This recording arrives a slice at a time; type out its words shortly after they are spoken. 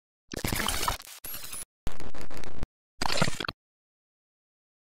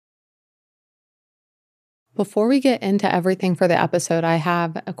Before we get into everything for the episode, I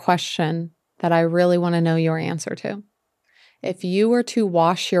have a question that I really want to know your answer to. If you were to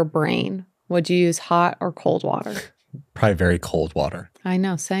wash your brain, would you use hot or cold water? Probably very cold water. I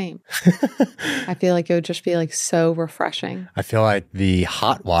know, same. I feel like it would just be like so refreshing. I feel like the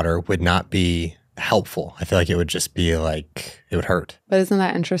hot water would not be helpful. I feel like it would just be like, it would hurt. But isn't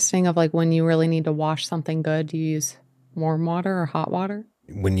that interesting of like when you really need to wash something good, do you use warm water or hot water?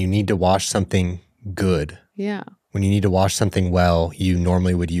 When you need to wash something good, Yeah. when you need to wash something well, you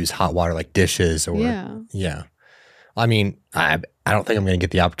normally would use hot water like dishes or, yeah. I mean, I don't think I'm going to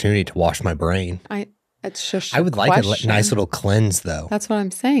get the opportunity to wash my brain. It's just I would like a nice little cleanse though. That's what I'm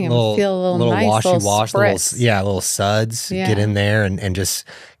saying. I would feel a little nice, washy little wash, spritz. little suds, get in there and just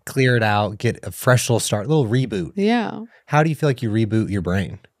clear it out, get a fresh little start, little reboot. Yeah. How do you feel like you reboot your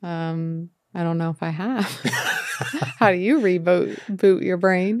brain? I don't know if I have. How do you reboot your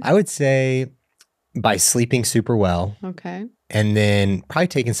brain? I would say by sleeping super well. Okay. And then probably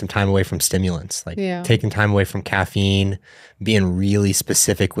taking some time away from stimulants, like taking time away from caffeine, being really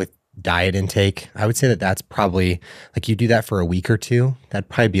specific with diet intake. I would say that that's probably like you do that for a week or two. That'd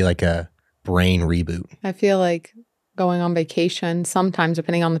probably be like a brain reboot. I feel like going on vacation, sometimes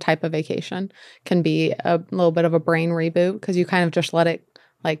depending on the type of vacation, can be a little bit of a brain reboot because you kind of just let it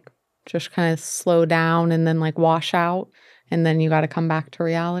like just kind of slow down and then like wash out. And then you got to come back to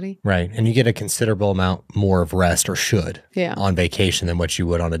reality. Right. And you get a considerable amount more of rest or should on vacation than what you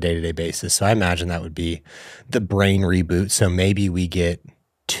would on a day-to-day basis. So I imagine that would be the brain reboot. So maybe we get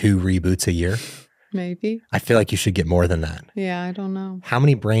 2 reboots a year. Maybe. I feel like you should get more than that. Yeah, I don't know. How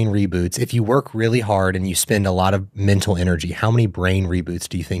many brain reboots, if you work really hard and you spend a lot of mental energy, how many brain reboots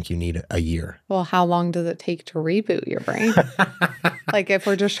do you think you need a year? Well, how long does it take to reboot your brain? Like if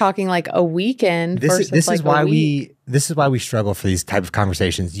we're just talking like a weekend versus like a week. This is why we struggle for these type of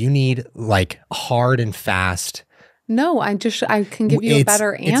conversations. You need like hard and fast. No, I can give you a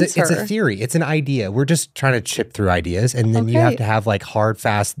better answer. It's a theory. It's an idea. We're just trying to chip through ideas. And then you have to have like hard,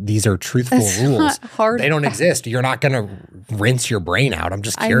 fast, these are truthful rules. They don't exist. You're not going to rinse your brain out. I'm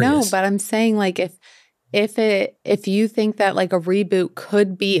just curious. I know, but I'm saying like if you think that like a reboot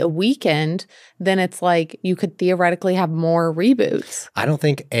could be a weekend, then it's like you could theoretically have more reboots. I don't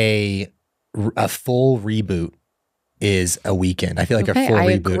think a full reboot is a weekend. I feel like a full reboot is a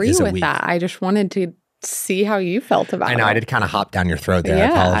week. I agree with that. I just wanted to see how you felt about it. I know, I did kind of hop down your throat there. I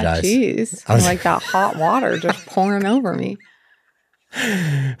apologize. Geez. I was like that hot water just pouring over me.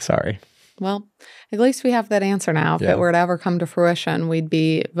 Sorry. Well, at least we have that answer now. If it were to ever come to fruition, we'd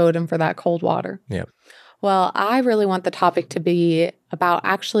be voting for that cold water. Yeah. Well, I really want the topic to be about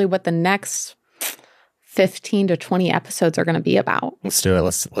actually what the next 15 to 20 episodes are going to be about. Let's do it.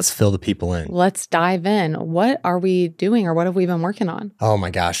 Let's fill the people in. Let's dive in. What are we doing or what have we been working on? Oh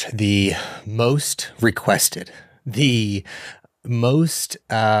my gosh. The most requested, the most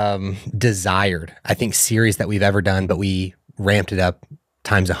desired, I think, series that we've ever done, but we ramped it up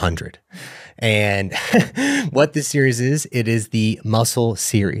times 100. And what this series is, it is the muscle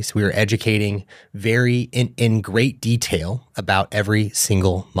series. We are educating in great detail about every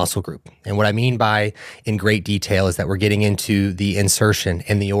single muscle group. And what I mean by in great detail is that we're getting into the insertion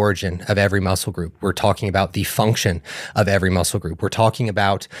and the origin of every muscle group. We're talking about the function of every muscle group. We're talking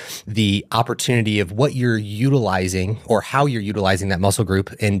about the opportunity of what you're utilizing or how you're utilizing that muscle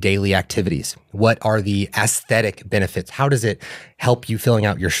group in daily activities. What are the aesthetic benefits? How does it help you filling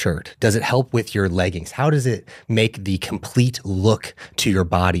out your shirt? Does it help with your leggings? How does it make the complete look to your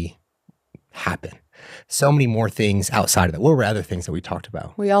body happen? So many more things outside of that. What were other things that we talked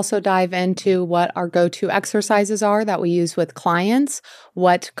about? We also dive into what our go-to exercises are that we use with clients,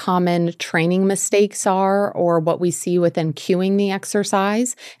 what common training mistakes are, or what we see within cueing the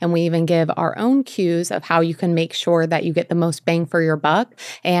exercise. And we even give our own cues of how you can make sure that you get the most bang for your buck,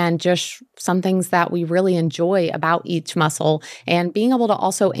 and just some things that we really enjoy about each muscle, and being able to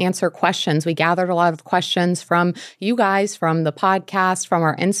also answer questions. We gathered a lot of questions from you guys, from the podcast, from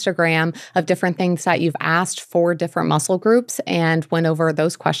our Instagram, of different things that you've asked for different muscle groups, and went over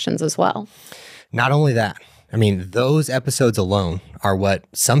those questions as well. Not only that, I mean, those episodes alone are what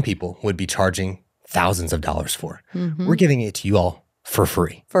some people would be charging thousands of dollars for. Mm-hmm. We're giving it to you all for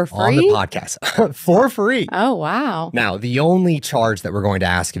free. For free? On the podcast. For free. Oh, wow. Now, the only charge that we're going to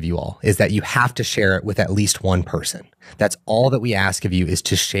ask of you all is that you have to share it with at least one person. That's all that we ask of you, is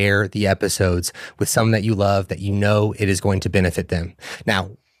to share the episodes with someone that you love, that you know it is going to benefit them.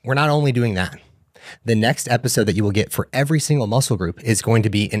 Now, we're not only doing that. The next episode that you will get for every single muscle group is going to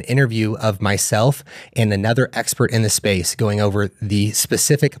be an interview of myself and another expert in the space going over the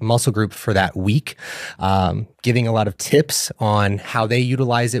specific muscle group for that week, giving a lot of tips on how they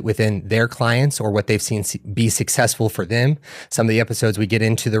utilize it within their clients or what they've seen be successful for them. Some of the episodes we get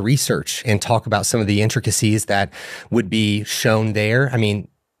into the research and talk about some of the intricacies that would be shown there. I mean,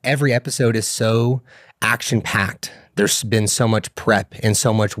 every episode is so action-packed. There's been so much prep and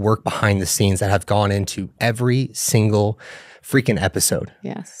so much work behind the scenes that have gone into every single freaking episode.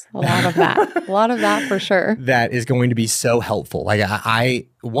 Yes, a lot of that. A lot of that for sure. That is going to be so helpful. Like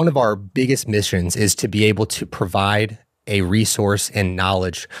one of our biggest missions is to be able to provide a resource and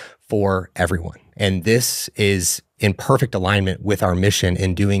knowledge for everyone. And this is in perfect alignment with our mission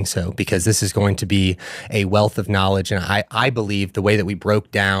in doing so, because this is going to be a wealth of knowledge. And I believe the way that we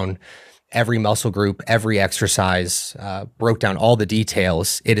broke down every muscle group, every exercise, broke down all the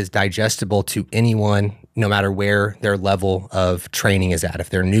details, it is digestible to anyone, no matter where their level of training is at. If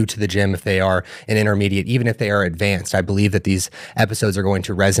they're new to the gym, if they are an intermediate, even if they are advanced, I believe that these episodes are going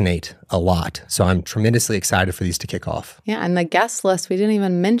to resonate a lot. So I'm tremendously excited for these to kick off. Yeah, and the guest list, we didn't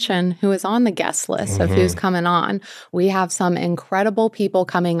even mention who is on the guest list of who's coming on. We have some incredible people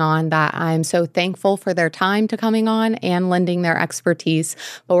coming on that I'm so thankful for their time to coming on and lending their expertise.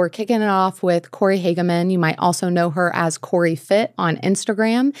 But we're kicking it off with Corey Hageman. You might also know her as Corey Fit on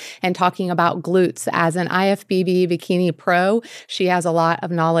Instagram, and talking about glutes. As an IFBB Bikini Pro, she has a lot of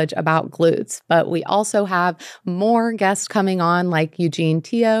knowledge about glutes. But we also have more guests coming on, like Eugene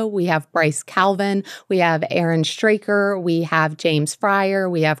Teo. We have Bryce Calvin. We have Aaron Straker. We have James Fryer.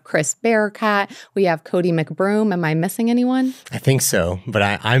 We have Chris Bearcat. We have Cody McBroom. Am I missing anyone? I think so, but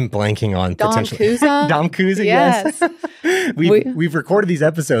I'm blanking on Dom potentially. Kuza? Dom Kuza, yes. We've recorded these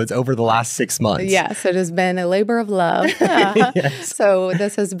episodes over the last 6 months. Yes, it has been a labor of love. Yes. So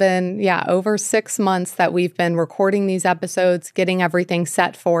this has been, over 6 months that we've been recording these episodes, getting everything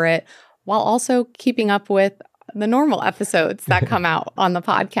set for it, while also keeping up with the normal episodes that come out on the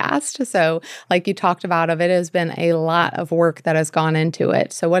podcast. So like you talked about, it has been a lot of work that has gone into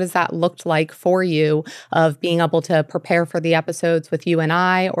it. So what has that looked like for you of being able to prepare for the episodes with you and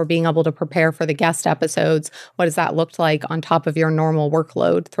I, or being able to prepare for the guest episodes? What has that looked like on top of your normal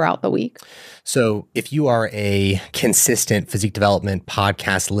workload throughout the week? So if you are a consistent physique development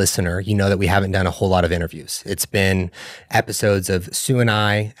podcast listener, you know that we haven't done a whole lot of interviews. It's been episodes of Sue and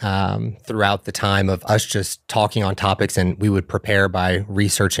I throughout the time of us just talking on topics, and we would prepare by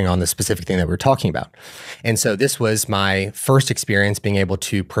researching on the specific thing that we were talking about. And so this was my first experience being able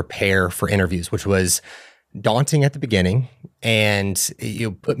to prepare for interviews, which was daunting at the beginning, and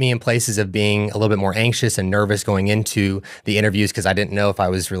you put me in places of being a little bit more anxious and nervous going into the interviews because I didn't know if I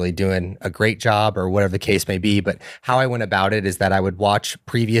was really doing a great job or whatever the case may be. But how I went about it is that I would watch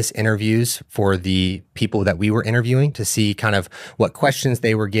previous interviews for the people that we were interviewing to see kind of what questions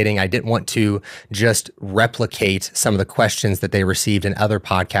they were getting. I didn't want to just replicate some of the questions that they received in other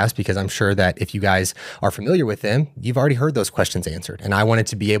podcasts, because I'm sure that if you guys are familiar with them, you've already heard those questions answered. And I wanted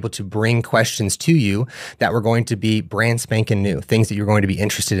to be able to bring questions to you that were going to be brand spanking new, things that you're going to be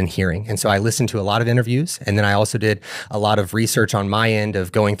interested in hearing. And so I listened to a lot of interviews, and then I also did a lot of research on my end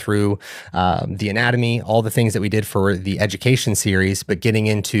of going through the anatomy, all the things that we did for the education series, but getting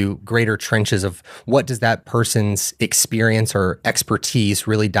into greater trenches of what does that person's experience or expertise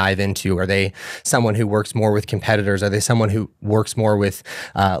really dive into? Are they someone who works more with competitors? Are they someone who works more with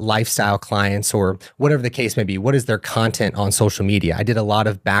lifestyle clients, or whatever the case may be? What is their content on social media? I did a lot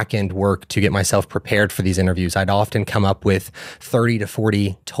of back end work to get myself prepared for these interviews. I'd often come up with 30 to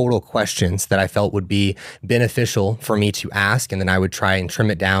 40 total questions that I felt would be beneficial for me to ask. And then I would try and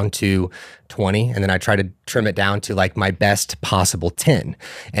trim it down to 20. And then I try to trim it down to like my best possible 10.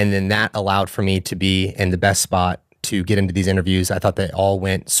 And then that allowed for me to be in the best spot to get into these interviews. I thought they all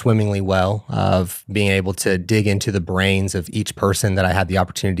went swimmingly well, of being able to dig into the brains of each person that I had the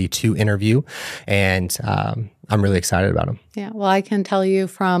opportunity to interview. And I'm really excited about them. Yeah, well, I can tell you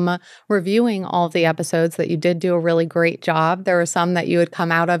from reviewing all of the episodes that you did do a really great job. There were some that you would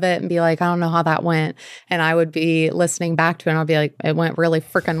come out of it and be like, I don't know how that went. And I would be listening back to it and I'll be like, it went really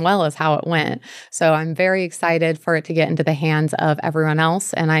freaking well is how it went. So I'm very excited for it to get into the hands of everyone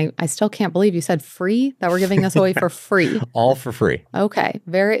else. And I still can't believe you said free, that we're giving this away for free. All for free. Okay.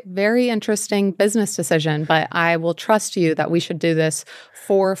 Very, very interesting business decision, but I will trust you that we should do this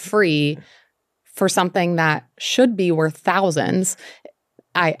for free for something that should be worth thousands.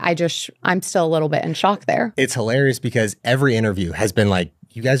 I'm still a little bit in shock there. It's hilarious because every interview has been like,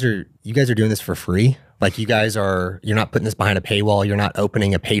 you guys are doing this for free. Like you're not putting this behind a paywall. You're not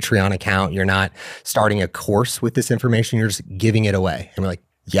opening a Patreon account. You're not starting a course with this information. You're just giving it away. And we're like,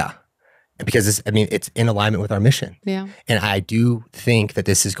 yeah. because it's in alignment with our mission. Yeah. And I do think that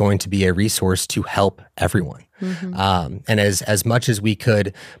this is going to be a resource to help everyone. And as much as we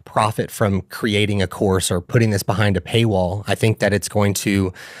could profit from creating a course or putting this behind a paywall, I think that it's going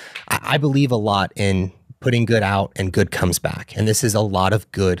to, I believe a lot in putting good out and good comes back. And this is a lot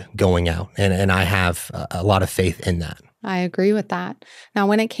of good going out. And I have a lot of faith in that. I agree with that. Now,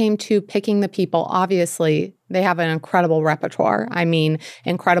 when it came to picking the people, obviously, they have an incredible repertoire. I mean,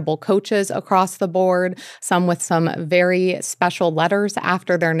 incredible coaches across the board, some with some very special letters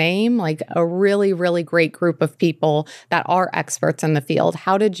after their name, like a really, really great group of people that are experts in the field.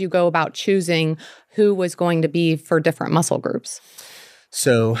 How did you go about choosing who was going to be for different muscle groups?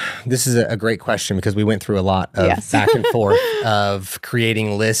 So this is a great question because we went through a lot of back and forth of creating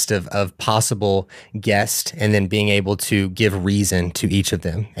a list of possible guests and then being able to give reason to each of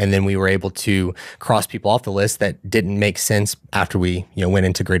them. And then we were able to cross people off the list that didn't make sense after we went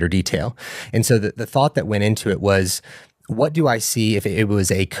into greater detail. And so the thought that went into it was, what do I see if it was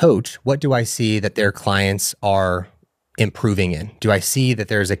a coach? What do I see that their clients are improving in? Do I see that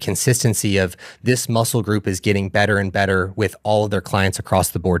there's a consistency of this muscle group is getting better and better with all of their clients across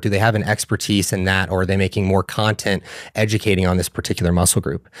the board? Do they have an expertise in that, or are they making more content educating on this particular muscle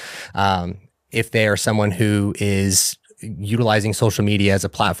group? If they are someone who is utilizing social media as a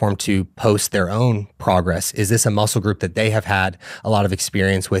platform to post their own progress, is this a muscle group that they have had a lot of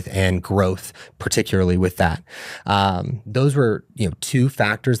experience with and growth, particularly with that? Those were two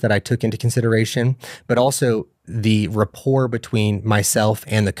factors that I took into consideration, but also the rapport between myself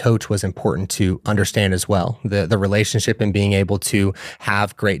and the coach was important to understand as well. The relationship and being able to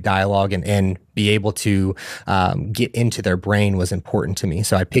have great dialogue and be able to get into their brain was important to me.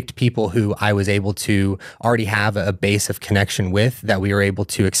 So I picked people who I was able to already have a base of connection with, that we were able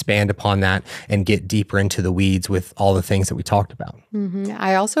to expand upon that and get deeper into the weeds with all the things that we talked about.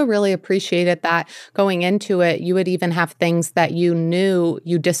 I also really appreciated that going into it, you would even have things that you knew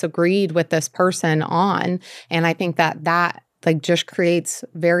you disagreed with this person on. And I think that just creates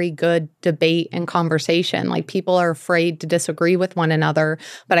very good debate and conversation. Like, people are afraid to disagree with one another,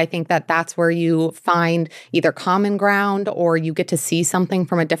 but I think that that's where you find either common ground or you get to see something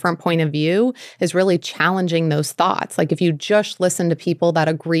from a different point of view, is really challenging those thoughts. Like, if you just listen to people that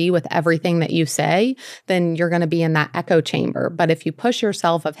agree with everything that you say, then you're going to be in that echo chamber. But if you push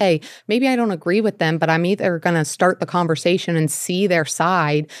yourself of, hey, maybe I don't agree with them, but I'm either going to start the conversation and see their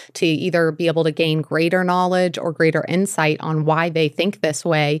side to either be able to gain greater knowledge or greater insight on why they think this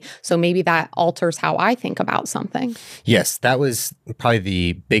way. So maybe that alters how I think about something. Yes, that was probably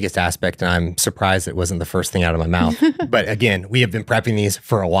the biggest aspect. And I'm surprised it wasn't the first thing out of my mouth. But again, we have been prepping these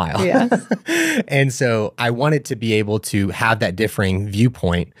for a while. Yes. And so I wanted to be able to have that differing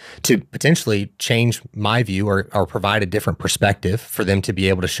viewpoint to potentially change my view or provide a different perspective for them to be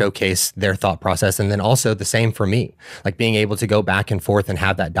able to showcase their thought process. And then also the same for me, like being able to go back and forth and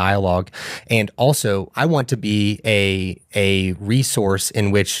have that dialogue. And also I want to be a resource in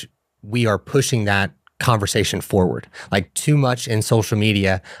which we are pushing that conversation forward. Like, too much in social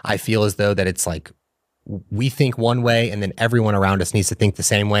media, I feel as though that it's like, we think one way and then everyone around us needs to think the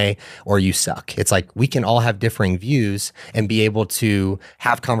same way, or you suck. It's like, we can all have differing views and be able to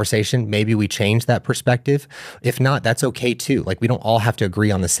have conversation. Maybe we change that perspective. If not, that's okay too. Like, we don't all have to agree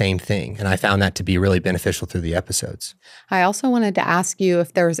on the same thing. And I found that to be really beneficial through the episodes. I also wanted to ask you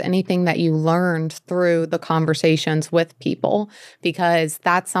if there was anything that you learned through the conversations with people, because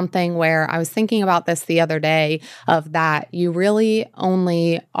that's something where I was thinking about this the other day, of that you really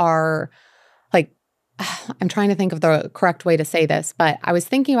only are like, I'm trying to think of the correct way to say this, but I was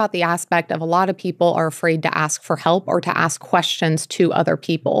thinking about the aspect of a lot of people are afraid to ask for help or to ask questions to other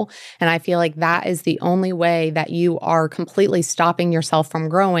people. And I feel like that is the only way that you are completely stopping yourself from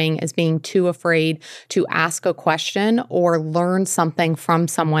growing, is being too afraid to ask a question or learn something from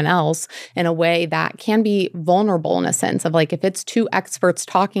someone else in a way that can be vulnerable, in a sense of like, if it's two experts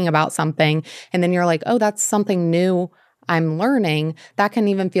talking about something and then you're like, oh, that's something new I'm learning, that can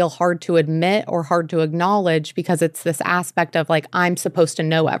even feel hard to admit or hard to acknowledge, because it's this aspect of like, I'm supposed to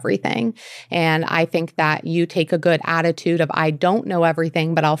know everything. And I think that you take a good attitude of, I don't know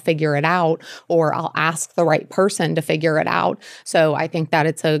everything, but I'll figure it out, or I'll ask the right person to figure it out. So I think that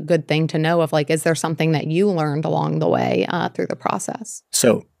it's a good thing to know of like, is there something that you learned along the way through the process?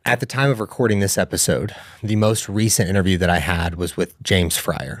 So at the time of recording this episode, the most recent interview that I had was with James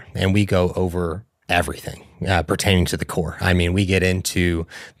Fryer, and we go over everything. pertaining to the core. I mean, we get into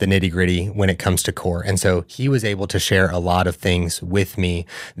the nitty gritty when it comes to core. And so he was able to share a lot of things with me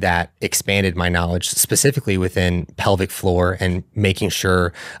that expanded my knowledge, specifically within pelvic floor and making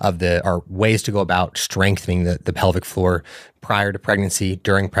sure of our ways to go about strengthening the pelvic floor prior to pregnancy,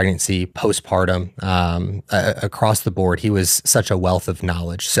 during pregnancy, postpartum, across the board. He was such a wealth of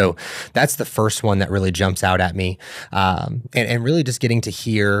knowledge. So that's the first one that really jumps out at me. And really just getting to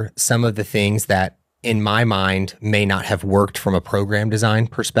hear some of the things that in my mind may not have worked from a program design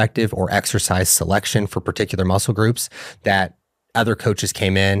perspective or exercise selection for particular muscle groups, that other coaches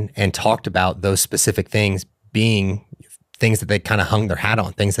came in and talked about those specific things being things that they kind of hung their hat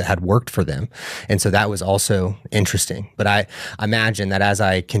on, things that had worked for them. And so that was also interesting. But I imagine that as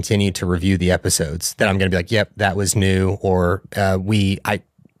I continue to review the episodes, that I'm going to be like, yep, that was new, or I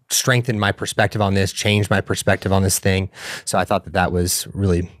strengthened my perspective on this, changed my perspective on this thing. So I thought that was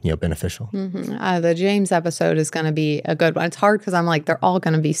really, beneficial. Mm-hmm. The James episode is going to be a good one. It's hard because I'm like, they're all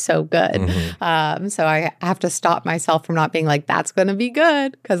going to be so good. Mm-hmm. So I have to stop myself from not being like, that's going to be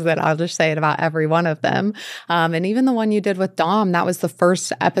good, because then I'll just say it about every one of them. And even the one you did with Dom, that was the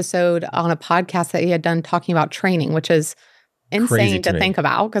first episode on a podcast that he had done talking about training, which is insane to think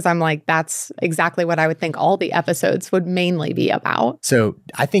about, because I'm like, that's exactly what I would think all the episodes would mainly be about. So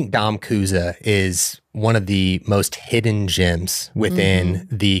I think Dom Kuza is one of the most hidden gems within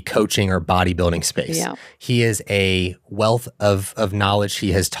the coaching or bodybuilding space. Yeah. He is a wealth of knowledge.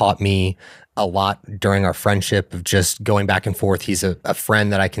 He has taught me a lot during our friendship of just going back and forth. He's a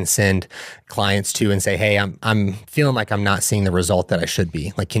friend that I can send clients to and say, hey, I'm feeling like I'm not seeing the result that I should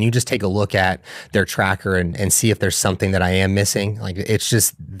be. Like, can you just take a look at their tracker and see if there's something that I am missing? Like, it's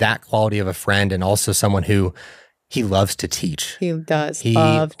just that quality of a friend, and also someone who he loves to teach. He does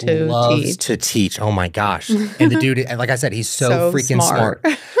love to teach. Oh my gosh. And the dude, and like I said, he's so freaking smart.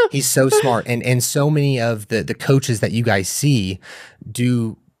 He's so smart. And so many of the coaches that you guys see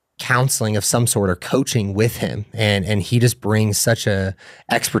do counseling of some sort or coaching with him, and he just brings such a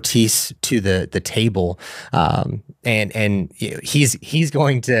expertise to the table, and he's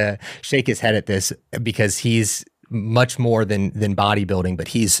going to shake his head at this, because he's much more than bodybuilding, but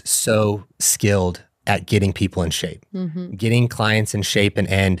he's so skilled at getting people in shape, getting clients in shape,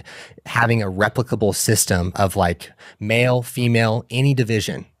 and having a replicable system of like male, female, any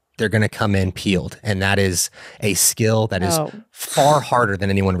division. They're going to come in peeled. And that is a skill that is far harder than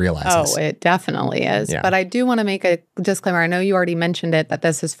anyone realizes. Oh, it definitely is. Yeah. But I do want to make a disclaimer. I know you already mentioned it, that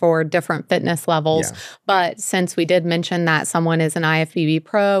this is for different fitness levels. Yeah. But since we did mention that someone is an IFBB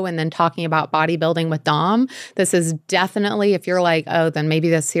pro and then talking about bodybuilding with Dom, this is definitely, if you're like, oh, then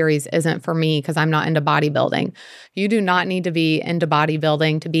maybe this series isn't for me because I'm not into bodybuilding. You do not need to be into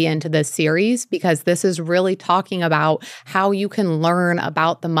bodybuilding to be into this series, because this is really talking about how you can learn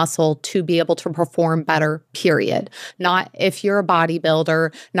about the muscle to be able to perform better, period. Not if you're a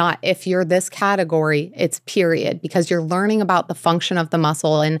bodybuilder, not if you're this category, it's period, because you're learning about the function of the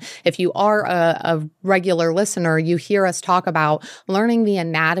muscle. And if you are a regular listener, you hear us talk about learning the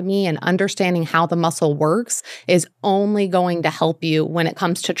anatomy and understanding how the muscle works is only going to help you when it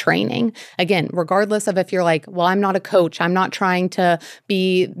comes to training. Again, regardless of if you're like, well, I'm not a coach, I'm not trying to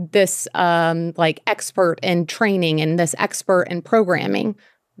be this like expert in training and this expert in programming.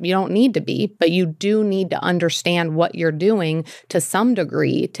 You don't need to be, but you do need to understand what you're doing to some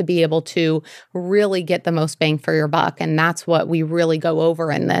degree to be able to really get the most bang for your buck. And that's what we really go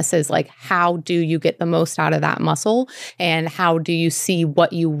over in this, is like, how do you get the most out of that muscle, and how do you see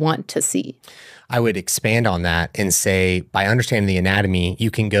what you want to see? I would expand on that and say, by understanding the anatomy, you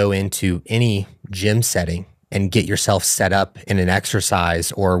can go into any gym setting and get yourself set up in an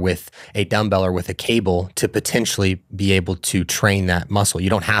exercise or with a dumbbell or with a cable to potentially be able to train that muscle. You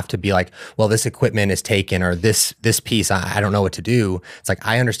don't have to be like, well, this equipment is taken, or this piece, I don't know what to do. It's like,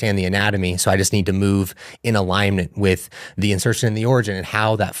 I understand the anatomy, so I just need to move in alignment with the insertion and the origin and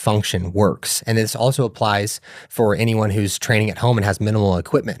how that function works. And this also applies for anyone who's training at home and has minimal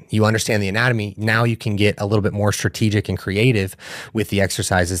equipment. You understand the anatomy, now you can get a little bit more strategic and creative with the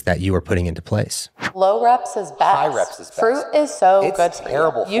exercises that you are putting into place. Low reps is best. High reps is best. Fruit is so it's good for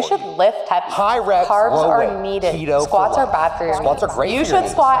terrible you. You should lift heavy. High reps, carbs low are weight. needed. Keto Squats are bad for your Squats knees. are great You for your should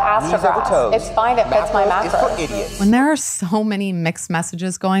knees. squat Knees over astrograph. toes. It's fine. It fits my macros. Is for idiots. When there are so many mixed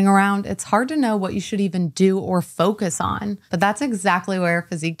messages going around, it's hard to know what you should even do or focus on. But that's exactly where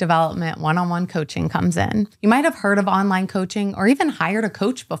physique development one-on-one coaching comes in. You might have heard of online coaching or even hired a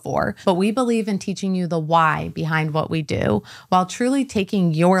coach before, but we believe in teaching you the why behind what we do while truly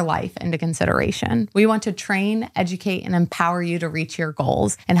taking your life into consideration. We want to train, educate, and empower you to reach your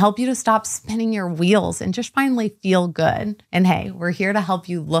goals and help you to stop spinning your wheels and just finally feel good. And hey, we're here to help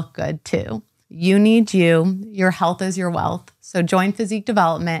you look good too. You need you. Your health is your wealth. So join Physique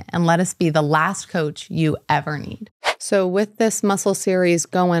Development and let us be the last coach you ever need. So with this muscle series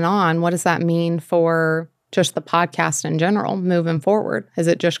going on, what does that mean for just the podcast in general moving forward? Is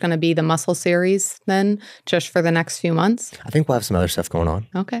it just going to be the muscle series then just for the next few months? I think we'll have some other stuff going on.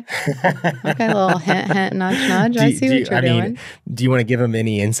 Okay. Okay, a little hint, hint, nudge, nudge. I see what you're doing. Do you want to give them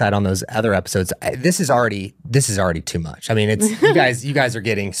any insight on those other episodes? This is already too much. I mean, it's you guys are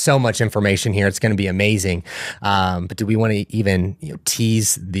getting so much information here. It's going to be amazing. But do we want to even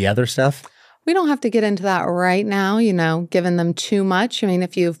tease the other stuff? We don't have to get into that right now, giving them too much. I mean,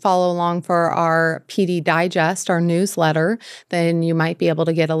 if you follow along for our PD Digest, our newsletter, then you might be able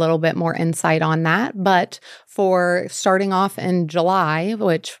to get a little bit more insight on that. But for starting off in July,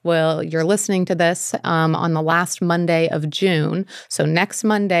 which you're listening to this on the last Monday of June. So next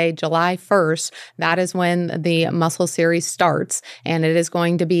Monday, July 1st, that is when the muscle series starts. And it is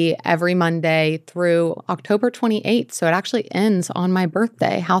going to be every Monday through October 28th. So it actually ends on my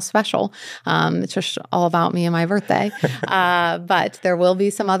birthday. How special. It's just all about me and my birthday. But there will be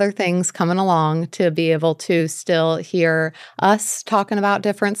some other things coming along to be able to still hear us talking about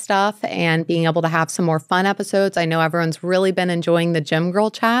different stuff and being able to have some more fun episodes. I know everyone's really been enjoying the Gym Girl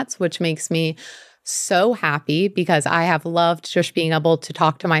chats, which makes me so happy because I have loved just being able to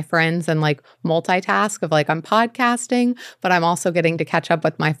talk to my friends and multitask of I'm podcasting, but I'm also getting to catch up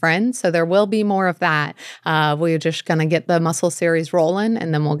with my friends. So there will be more of that. We're just going to get the muscle series rolling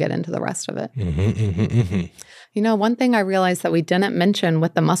and then we'll get into the rest of it. One thing I realized that we didn't mention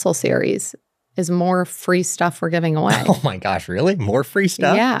with the muscle series is more free stuff we're giving away. Oh my gosh, really? More free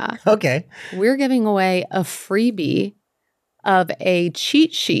stuff? Yeah. Okay. We're giving away a freebie of a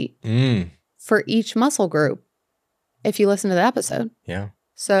cheat sheet for each muscle group if you listen to the episode. Yeah.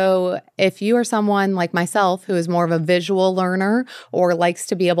 So if you are someone like myself who is more of a visual learner or likes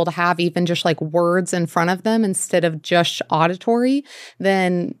to be able to have even just words in front of them instead of just auditory,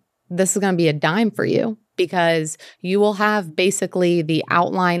 then this is going to be a dime for you. Because you will have basically the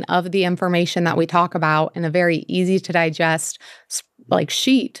outline of the information that we talk about in a very easy to digest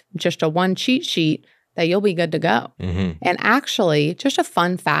sheet, just a one cheat sheet that you'll be good to go. And actually, just a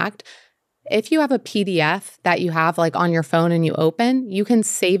fun fact, if you have a PDF that you have on your phone and you open, you can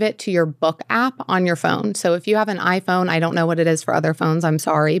save it to your book app on your phone. So if you have an iPhone, I don't know what it is for other phones, I'm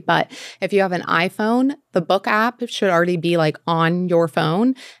sorry, but if you have an iPhone, the book app should already be on your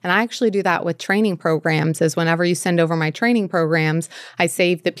phone. And I actually do that with training programs is whenever you send over my training programs, I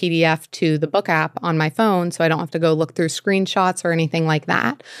save the PDF to the book app on my phone so I don't have to go look through screenshots or anything like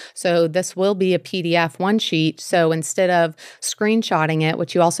that. So this will be a PDF one sheet. So instead of screenshotting it,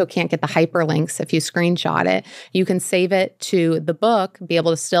 which you also can't get the hyperlinks if you screenshot it, you can save it to the book, be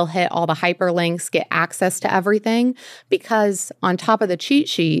able to still hit all the hyperlinks, get access to everything, because on top of the cheat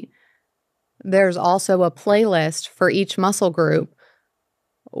sheet, there's also a playlist for each muscle group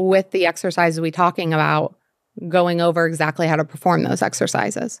with the exercises we're talking about, going over exactly how to perform those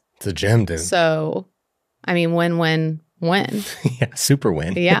exercises. It's a gem, dude. So, I mean, win. Yeah, super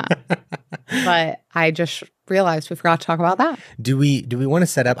win. Yeah. But I just realized we forgot to talk about that. Do we want to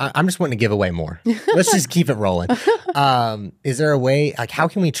set up? I'm just wanting to give away more. Let's just keep it rolling. Is there a way, how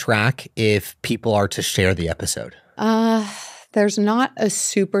can we track if people are to share the episode? There's not a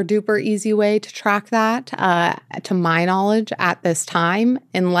super duper easy way to track that, to my knowledge, at this time,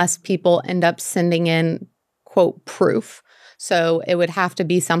 unless people end up sending in, quote, proof. So it would have to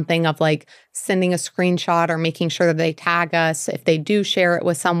be something of sending a screenshot or making sure that they tag us if they do share it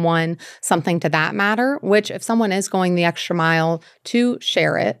with someone, something to that matter, which if someone is going the extra mile to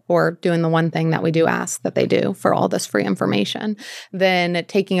share it or doing the one thing that we do ask that they do for all this free information, then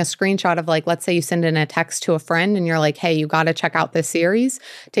taking a screenshot of let's say you send in a text to a friend and you're like, hey, you got to check out this series,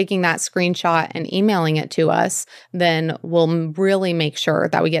 taking that screenshot and emailing it to us, then we'll really make sure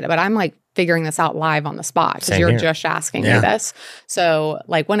that we get it. But I'm figuring this out live on the spot because you're just asking me this. So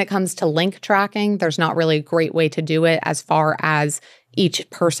when it comes to link tracking, there's not really a great way to do it as far as each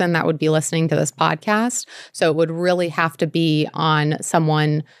person that would be listening to this podcast. So it would really have to be on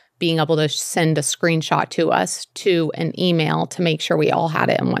someone being able to send a screenshot to us to an email to make sure we all had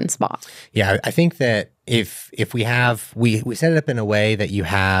it in one spot. Yeah, I think that if we have, we set it up in a way that you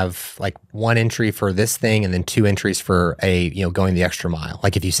have one entry for this thing and then two entries for going the extra mile.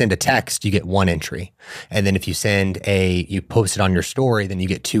 If you send a text, you get one entry. And then if you you post it on your story, then you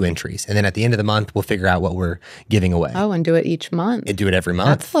get two entries. And then at the end of the month, we'll figure out what we're giving away. Oh, and do it each month. And do it every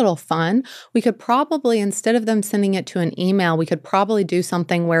month. That's a little fun. We could probably, instead of them sending it to an email, we could probably do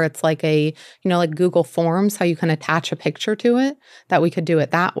something where it's like Google Forms, how you can attach a picture to it, that we could do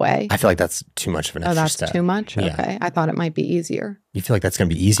it that way. I feel like that's too much of an extra watch that. too much? Yeah. Okay. I thought it might be easier. You feel like that's going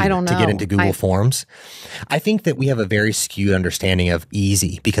to be easy I don't to get know. into Google Forms? I think that we have a very skewed understanding of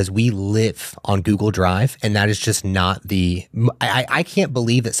easy because we live on Google Drive, and that is just not the. I can't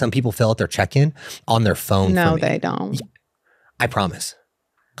believe that some people fill out their check-in on their phone. No, for me. they don't. Yeah, I promise.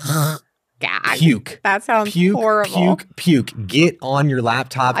 Gag. Puke. That sounds Puke, horrible. puke. Get on your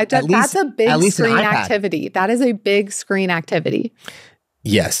laptop. That's a big at least an screen iPad. activity. That is a big screen activity.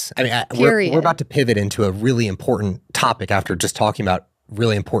 Yes. I mean, Period. we're about to pivot into a really important topic after just talking about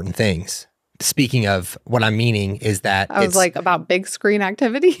really important things. Speaking of, what I'm meaning is that I was like, about big screen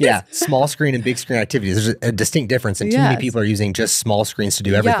activities? yeah, small screen and big screen activities. There's a distinct difference, and too many Yes. people are using just small screens to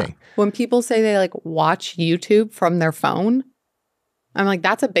do everything. Yeah. When people say they like watch YouTube from their phone, I'm like,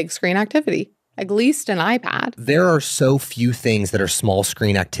 that's a big screen activity. At least an iPad. There are so few things that are small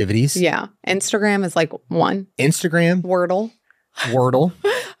screen activities. Yeah. Instagram is like one. Instagram, Wordle.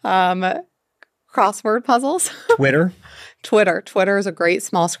 Crossword puzzles. Twitter. Twitter is a great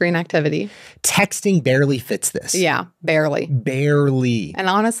small screen activity. Texting barely fits this. Yeah, barely. Barely. And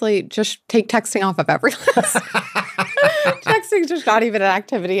honestly, just take texting off of every list. Texting's just not even an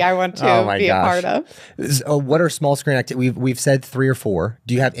activity I want to be a part of. So what are small screen activities? We've said 3 or 4.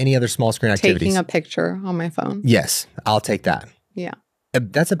 Do you have any other small screen activities? Taking a picture on my phone. Yes, I'll take that. Yeah.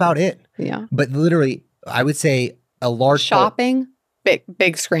 That's about it. Yeah. But literally, I would say a large Shopping,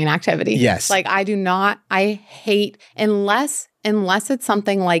 big screen activity. Yes. Like I hate unless it's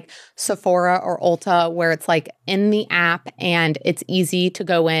something like Sephora or Ulta where it's like in the app and it's easy to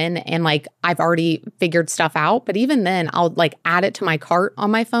go in and like I've already figured stuff out. But even then I'll like add it to my cart on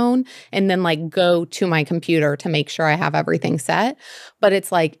my phone and then like go to my computer to make sure I have everything set. But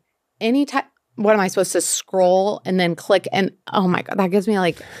it's like anytime, what am I supposed to scroll and then click? And oh my God, that gives me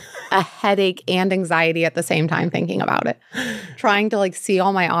like a headache and anxiety at the same time thinking about it. Trying to like see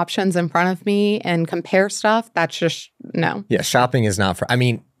all my options in front of me and compare stuff, that's just no. Yeah, shopping is not for, I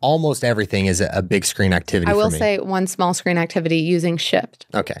mean, almost everything is a big screen activity I for will me. say one small screen activity using Shipt.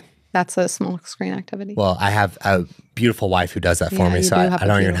 Okay. That's a small screen activity. Well, I have a beautiful wife who does that for Yeah, me, you so do I have a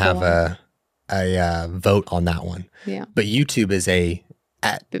don't even beautiful have a vote on that one. Yeah. But YouTube is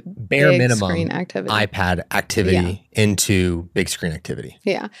at bare Big minimum screen activity. iPad activity into big screen activity.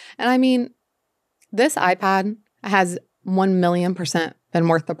 Yeah. And I mean, this iPad has 1,000,000% been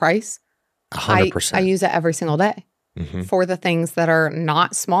worth the price. 100%. I use it every single day Mhm. for the things that are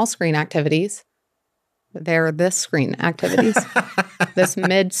not small screen activities. They're this screen activities, this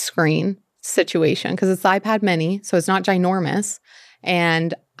mid screen situation, because it's the iPad mini, so it's not ginormous.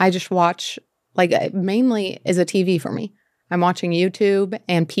 And I just watch, like, it mainly is a TV for me. I'm watching YouTube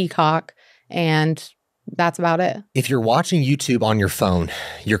and Peacock, and that's about it. If you're watching YouTube on your phone,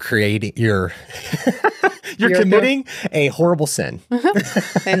 you're creating, you're You're committing a horrible sin.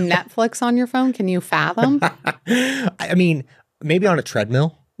 And Netflix on your phone, can you fathom? I mean, maybe on a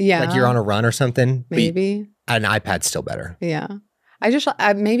treadmill, Yeah. like you're on a run or something. but Maybe. an iPad's still better. Yeah.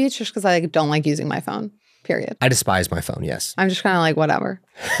 Maybe it's just because I don't like using my phone, period. I despise my phone, yes. I'm just kind of like, whatever.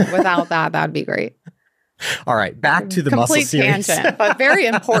 Without that'd be great. All right, back to the muscle Complete series. tangent, but very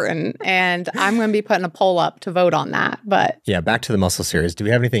important. And I'm going to be putting a poll up to vote on that. But Yeah, back to the muscle series. Do we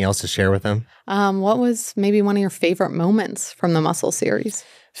have anything else to share with them? what was maybe one of your favorite moments from the muscle series?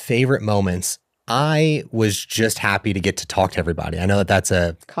 Favorite moments. I was just happy to get to talk to everybody. I know that that's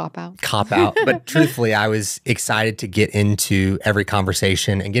a Cop out. cop out, but truthfully, I was excited to get into every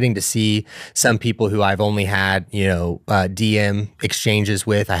conversation and getting to see some people who I've only had, DM exchanges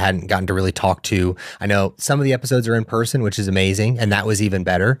with. I hadn't gotten to really talk to. I know some of the episodes are in person, which is amazing, and that was even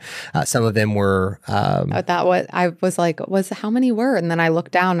better. Some of them were. I was like, how many were? And then I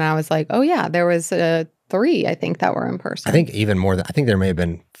looked down and I was like, oh yeah, there was 3, I think, that were in person. I think even more than. I think there may have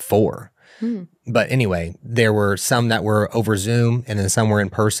been 4. Hmm. But anyway, there were some that were over Zoom and then some were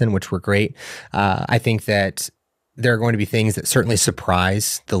in person, which were great. I think that there are going to be things that certainly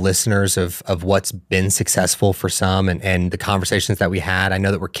surprise the listeners of what's been successful for some and the conversations that we had. I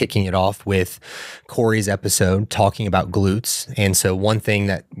know that we're kicking it off with Corey's episode talking about glutes. And so one thing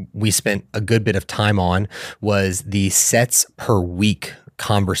that we spent a good bit of time on was the sets per week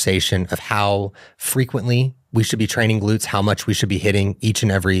conversation of how frequently we should be training glutes, how much we should be hitting each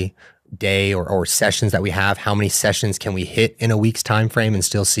and every day or sessions that we have. How many sessions can we hit in a week's time frame and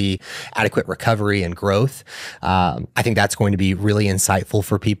still see adequate recovery and growth? I think that's going to be really insightful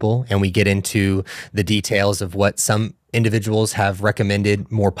for people. And we get into the details of what some individuals have recommended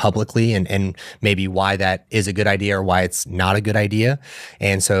more publicly and maybe why that is a good idea or why it's not a good idea.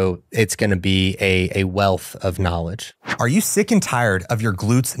 And so it's going to be a wealth of knowledge. Are you sick and tired of your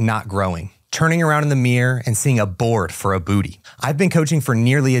glutes not growing? turning around in the mirror and seeing a board for a booty. I've been coaching for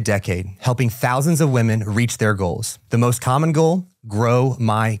nearly a decade, helping thousands of women reach their goals. The most common goal, grow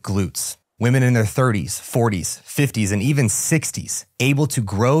my glutes. Women in their 30s, 40s, 50s, and even 60s, able to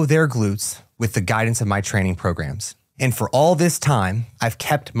grow their glutes with the guidance of my training programs. And for all this time, I've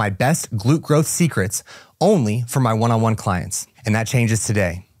kept my best glute growth secrets only for my one-on-one clients. And that changes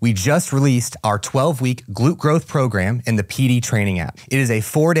today. We just released our 12-week glute growth program in the PD training app. It is a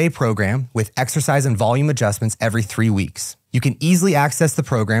 4-day program with exercise and volume adjustments every 3 weeks. You can easily access the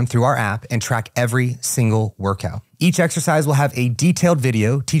program through our app and track every single workout. Each exercise will have a detailed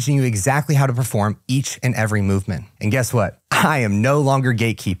video teaching you exactly how to perform each and every movement. And guess what? I am no longer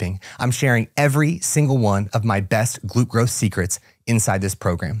gatekeeping. I'm sharing every single one of my best glute growth secrets inside this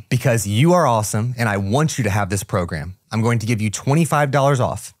program because you are awesome and I want you to have this program. I'm going to give you $25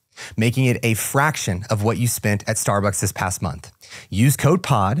 off, making it a fraction of what you spent at Starbucks this past month. Use code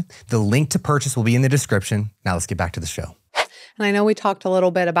POD. The link to purchase will be in the description. Now let's get back to the show. And I know we talked a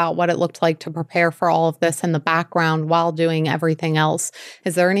little bit about what it looked like to prepare for all of this in the background while doing everything else.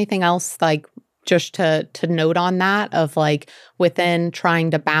 Is there anything else like just to note on that of like within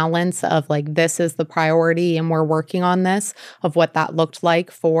trying to balance of like this is the priority and we're working on this, of what that looked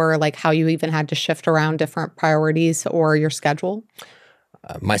like for like how you even had to shift around different priorities or your schedule?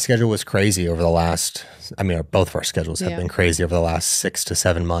 My schedule was crazy over the last, both of our schedules have been crazy over the last 6 to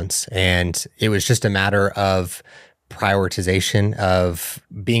 7 months. And it was just a matter of prioritization, of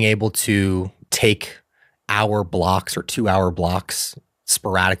being able to take hour blocks or 2-hour blocks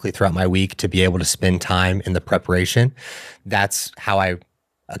sporadically throughout my week to be able to spend time in the preparation. That's how I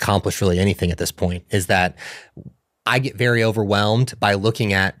accomplish really anything at this point, is that I get very overwhelmed by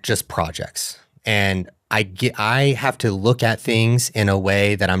looking at just projects. And I have to look at things in a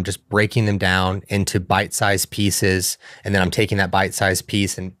way that I'm just breaking them down into bite-sized pieces. And then I'm taking that bite-sized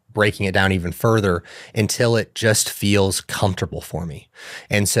piece and breaking it down even further until it just feels comfortable for me.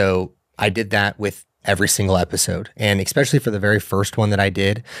 And so I did that with every single episode, and especially for the very first one that I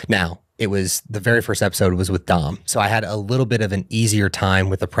did. Now, it was the very first episode was with Dom. So I had a little bit of an easier time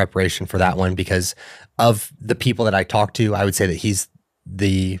with the preparation for that one because of the people that I talked to. I would say that he's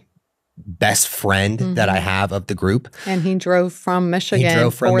the best friend that I have of the group. And he drove from Michigan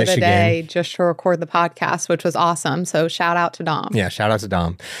for the day just to record the podcast, which was awesome. So shout out to Dom. Yeah, shout out to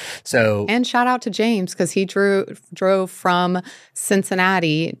Dom. And shout out to James because he drove from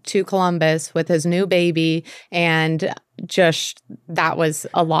Cincinnati to Columbus with his new baby, and just that was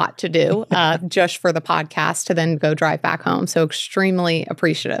a lot to do just for the podcast to then go drive back home. So extremely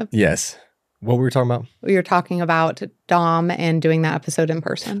appreciative. Yes. What were we talking about? We were talking about Dom and doing that episode in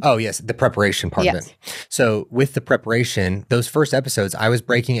person. Oh, yes. The preparation part of it. So with the preparation, those first episodes, I was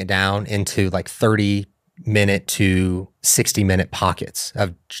breaking it down into like 30-minute to 60-minute pockets.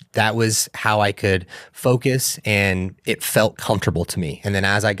 That was how I could focus, and it felt comfortable to me. And then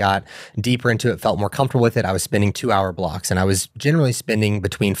as I got deeper into it, felt more comfortable with it, I was spending 2-hour blocks, and I was generally spending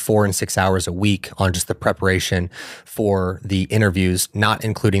between 4 and 6 hours a week on just the preparation for the interviews, not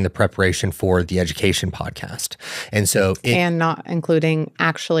including the preparation for the education podcast. And so and not including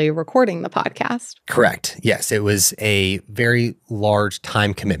actually recording the podcast. Correct. Yes. It was a very large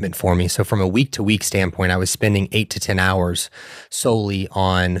time commitment for me. So from a week-to-week standpoint, I was spending 8 to 10 hours solely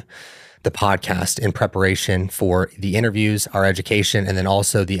on the podcast in preparation for the interviews, our education, and then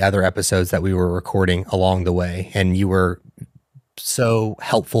also the other episodes that we were recording along the way. And you were so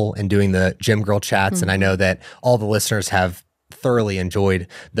helpful in doing the Gym Girl chats. And I know that all the listeners have thoroughly enjoyed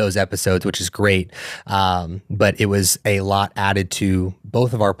those episodes, which is great. But it was a lot added to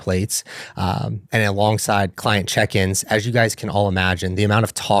both of our plates. And alongside client check-ins, as you guys can all imagine, the amount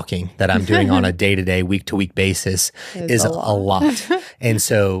of talking that I'm doing on a day-to-day, week-to-week basis is a lot. And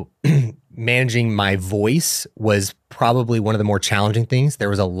so managing my voice was probably one of the more challenging things. There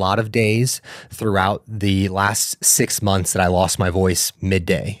was a lot of days throughout the last 6 months that I lost my voice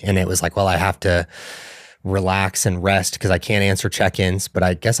midday. And it was like, well, I have to relax and rest because I can't answer check-ins, but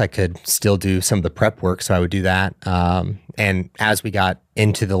I guess I could still do some of the prep work. So I would do that. And as we got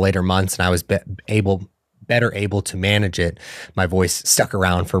into the later months and I was better able to manage it, my voice stuck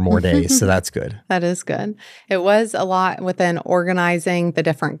around for more days. So that's good. That is good. It was a lot within organizing the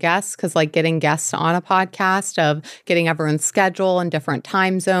different guests, because like getting guests on a podcast, of getting everyone's schedule and different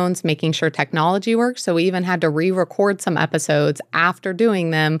time zones, making sure technology works. So we even had to re-record some episodes after doing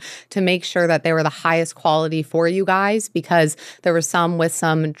them to make sure that they were the highest quality for you guys, because there were some with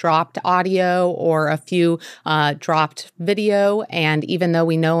some dropped audio or a few dropped video. And even though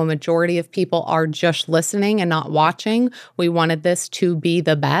we know a majority of people are just listening listening and not watching. We wanted this to be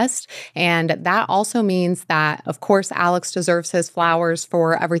the best. And that also means that, of course, Alex deserves his flowers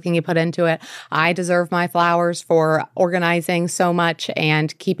for everything he put into it. I deserve my flowers for organizing so much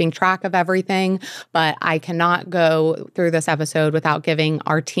and keeping track of everything. But I cannot go through this episode without giving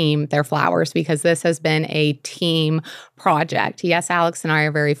our team their flowers, because this has been a team project. Yes, Alex and I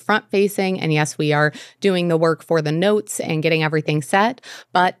are very front facing, and yes, we are doing the work for the notes and getting everything set,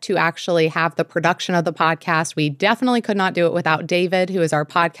 but to actually have the production of the podcast, we definitely could not do it without David, who is our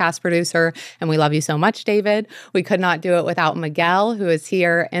podcast producer, and we love you so much, David. We could not do it without Miguel, who is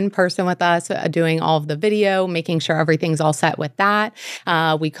here in person with us, doing all of the video, making sure everything's all set with that.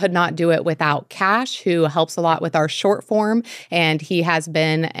 We could not do it without Cash, who helps a lot with our short form, and he has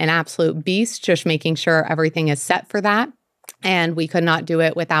been an absolute beast, just making sure everything is set for that. And we could not do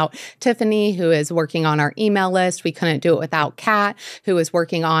it without Tiffany, who is working on our email list. We couldn't do it without Kat, who is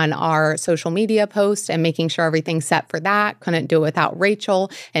working on our social media posts and making sure everything's set for that. Couldn't do it without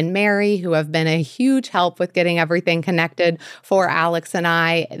Rachel and Mary, who have been a huge help with getting everything connected for Alex and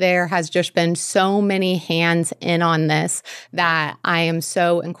I. There has just been so many hands in on this that I am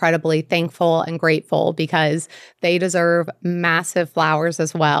so incredibly thankful and grateful, because they deserve massive flowers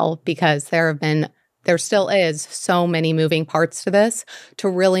as well, because there still is so many moving parts to this to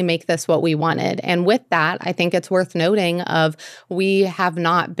really make this what we wanted. And with that, I think it's worth noting we have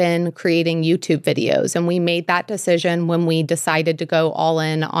not been creating YouTube videos. And we made that decision when we decided to go all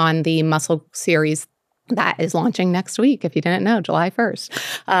in on the muscle series that is launching next week, if you didn't know, July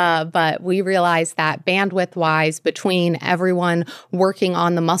 1st. But we realized that bandwidth-wise, between everyone working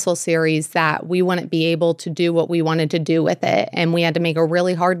on the muscle series, that we wouldn't be able to do what we wanted to do with it. And we had to make a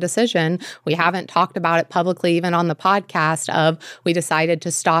really hard decision. We haven't talked about it publicly, even on the podcast, we decided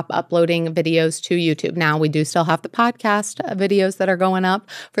to stop uploading videos to YouTube. Now, we do still have the podcast videos that are going up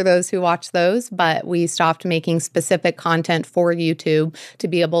for those who watch those, but we stopped making specific content for YouTube to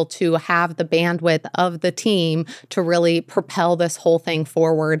be able to have the bandwidth of the team to really propel this whole thing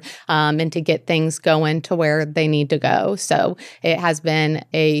forward, and to get things going to where they need to go. So it has been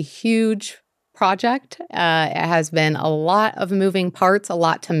a huge project. It has been a lot of moving parts, a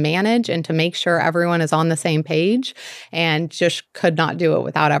lot to manage, and to make sure everyone is on the same page, and just could not do it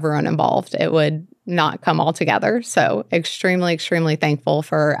without everyone involved. It would not come all together. So extremely, extremely thankful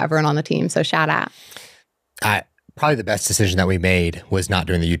for everyone on the team. So shout out. Probably the best decision that we made was not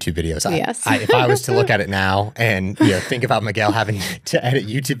doing the YouTube videos. Yes. If I was to look at it now and think about Miguel having to edit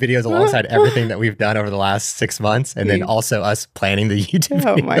YouTube videos alongside everything that we've done over the last 6 months, and then also us planning the YouTube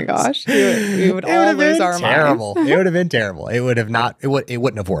videos. Oh my gosh. We would all lose our terrible. minds. It would have been terrible. It would have not, it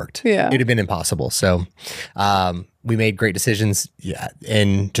wouldn't have worked. Yeah. It would have been impossible. So, we made great decisions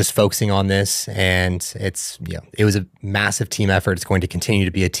in just focusing on this, and it was a massive team effort. It's going to continue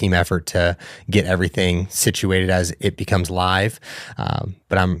to be a team effort to get everything situated as it becomes live.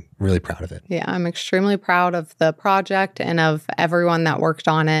 But I'm really proud of it. Yeah, I'm extremely proud of the project and of everyone that worked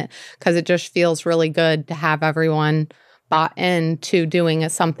on it, because it just feels really good to have everyone bought into doing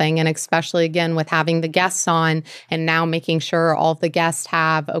something. And especially, again, with having the guests on and now making sure all of the guests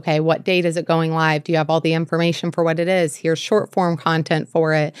have, okay, what date is it going live? Do you have all the information for what it is? Here's short form content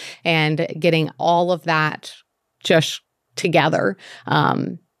for it, and getting all of that just together.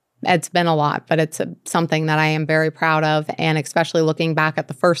 It's been a lot, but it's something that I am very proud of. And especially looking back at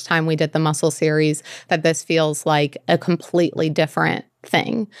the first time we did the muscle series, that this feels like a completely different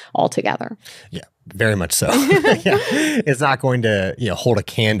thing altogether. Yeah, very much so. It's not going to hold a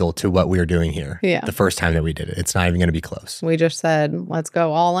candle to what we were doing here the first time that we did it. It's not even going to be close. We just said, let's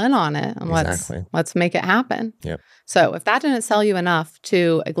go all in on it, and let's make it happen. Yep. So if that didn't sell you enough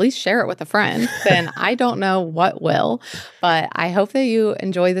to at least share it with a friend, then I don't know what will. But I hope that you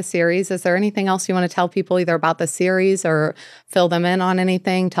enjoy the series. Is there anything else you want to tell people, either about the series or fill them in on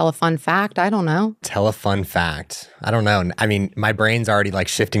anything? Tell a fun fact? I don't know. Tell a fun fact. I don't know. I mean, my brain's already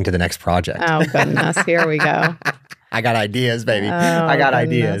shifting to the next project. Oh, goodness. Here we go. I got ideas, baby. I got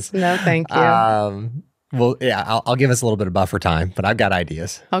ideas. No, thank you. Well, yeah, I'll give us a little bit of buffer time, but I've got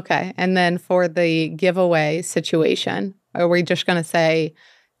ideas. Okay. And then for the giveaway situation, are we just going to say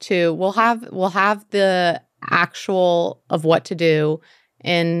we'll have the actual of what to do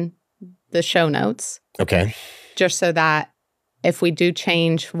in the show notes. Okay. Just so that if we do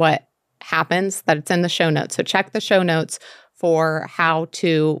change what happens, that it's in the show notes. So check the show notes for how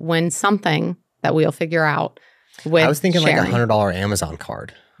to win something that we'll figure out with I was thinking sharing. like $100 Amazon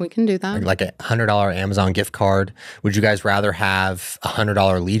card. We can do that. Like a $100 Amazon gift card. Would you guys rather have a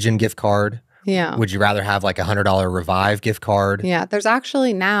 $100 Legion gift card Yeah. Would you rather have like $100 Revive gift card? Yeah, there's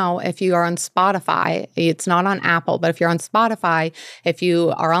actually now, if you are on Spotify, it's not on Apple, but if you're on Spotify, if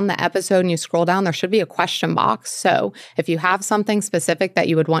you are on the episode and you scroll down, there should be a question box. So if you have something specific that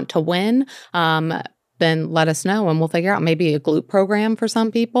you would want to win, then let us know and we'll figure out maybe a glute program for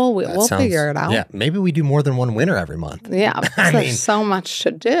some people. We'll figure it out. Yeah, maybe we do more than one winner every month. Yeah, there's so much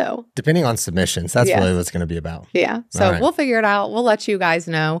to do. Depending on submissions, that's really what it's going to be about. Yeah, so we'll figure it out. We'll let you guys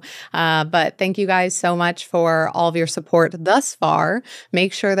know. But thank you guys so much for all of your support thus far.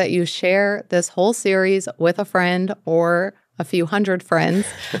 Make sure that you share this whole series with a friend or a few hundred friends.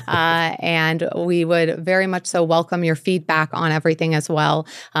 And we would very much so welcome your feedback on everything as well,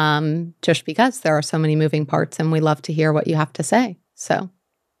 just because there are so many moving parts and we love to hear what you have to say. So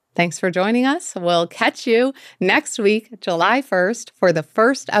thanks for joining us. We'll catch you next week, July 1st, for the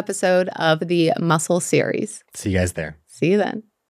first episode of the Muscle series. See you guys there. See you then.